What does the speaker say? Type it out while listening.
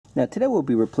Now today we'll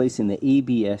be replacing the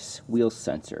ABS wheel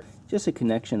sensor. Just a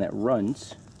connection that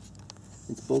runs.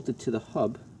 It's bolted to the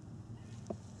hub,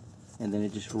 and then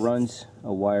it just runs,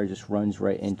 a wire just runs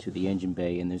right into the engine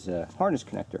bay, and there's a harness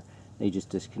connector. They just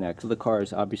disconnect. So the car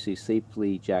is obviously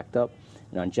safely jacked up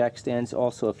and on jack stands.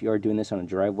 Also, if you are doing this on a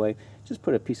driveway, just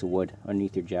put a piece of wood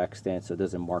underneath your jack stand so it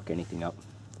doesn't mark anything up.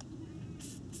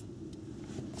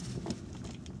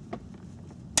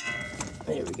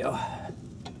 There we go.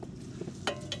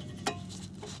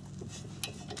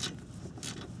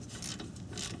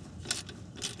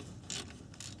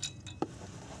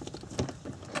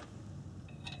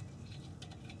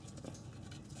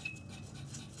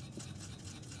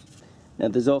 Now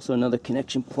there's also another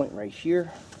connection point right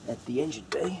here at the engine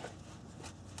bay.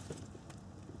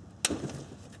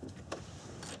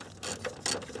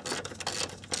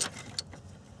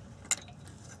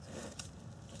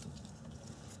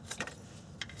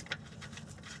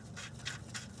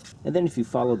 And then if you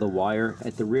follow the wire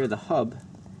at the rear of the hub,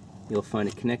 you'll find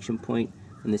a connection point.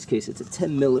 In this case, it's a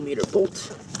 10mm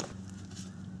bolt.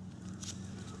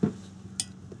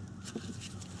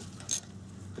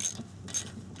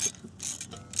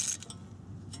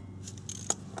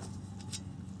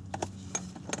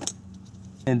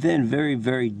 And then very,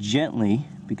 very gently,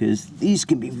 because these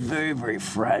can be very, very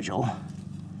fragile,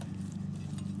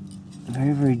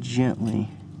 very, very gently,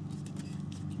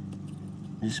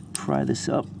 just pry this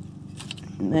up.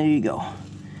 And there you go.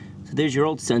 So there's your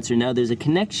old sensor. Now there's a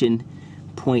connection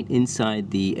point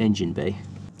inside the engine bay.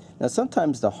 Now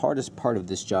sometimes the hardest part of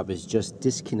this job is just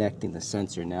disconnecting the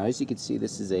sensor. Now as you can see,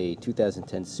 this is a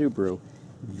 2010 Subaru,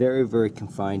 very, very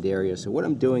confined area. So what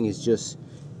I'm doing is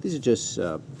these are just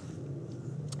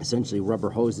essentially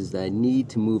rubber hoses that I need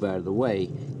to move out of the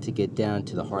way to get down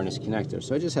to the harness connector.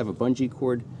 So I just have a bungee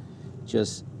cord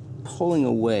just pulling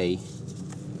away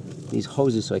these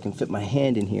hoses so I can fit my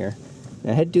hand in here.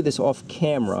 Now I had to do this off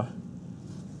camera,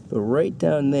 but right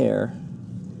down there,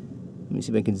 let me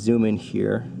see if I can zoom in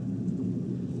here.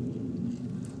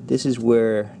 This is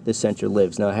where the sensor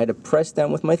lives. Now I had to press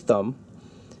down with my thumb.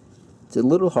 It's a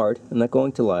little hard, I'm not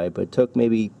going to lie, but it took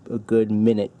maybe a good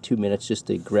minute, 2 minutes just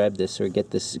to grab this or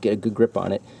get a good grip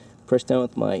on it. Press down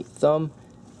with my thumb,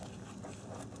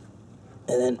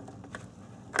 and then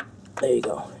there you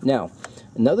go. Now,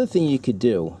 another thing you could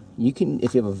do, you can,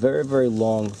 if you have a very, very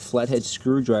long flathead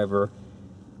screwdriver,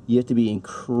 you have to be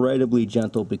incredibly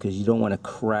gentle because you don't want to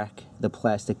crack the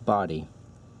plastic body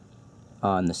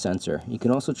on the sensor. You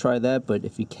can also try that, but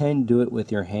if you can, do it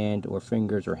with your hand or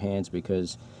fingers or hands,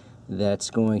 because that's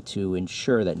going to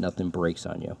ensure that nothing breaks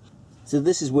on you. So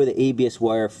this is where the ABS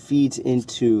wire feeds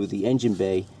into the engine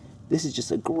bay. This is just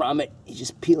a grommet. You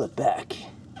just peel it back.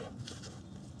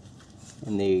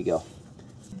 And there you go.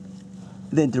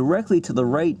 Then directly to the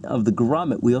right of the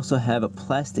grommet, we also have a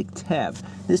plastic tab.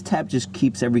 This tab just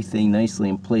keeps everything nicely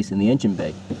in place in the engine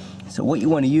bay. So what you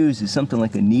want to use is something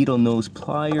like a needle nose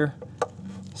plier.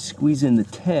 Squeeze in the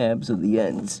tabs of the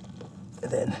ends,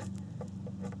 and then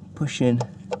push in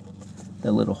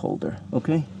that little holder,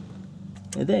 okay?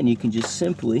 And then you can just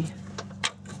simply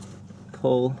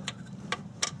pull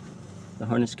the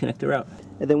harness connector out.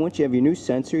 And then once you have your new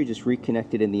sensor, you just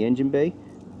reconnect it in the engine bay,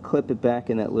 clip it back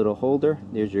in that little holder.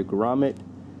 There's your grommet,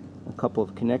 a couple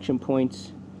of connection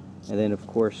points, and then of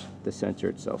course the sensor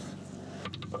itself.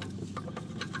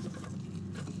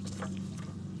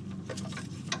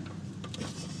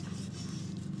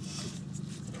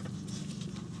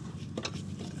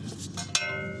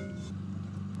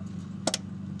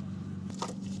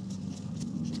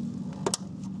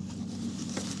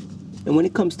 And when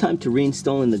it comes time to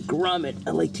reinstalling the grommet,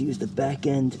 I like to use the back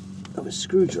end of a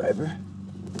screwdriver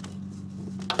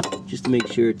just to make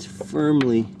sure it's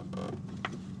firmly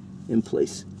in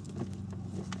place.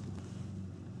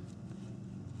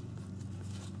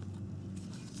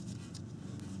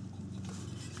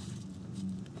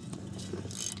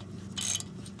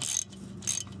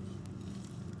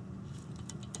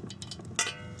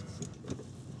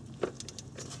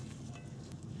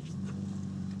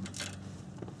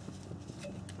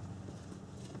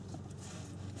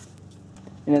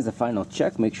 And as a final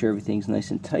check, make sure everything's nice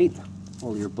and tight,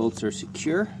 all your bolts are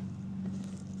secure,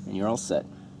 and you're all set.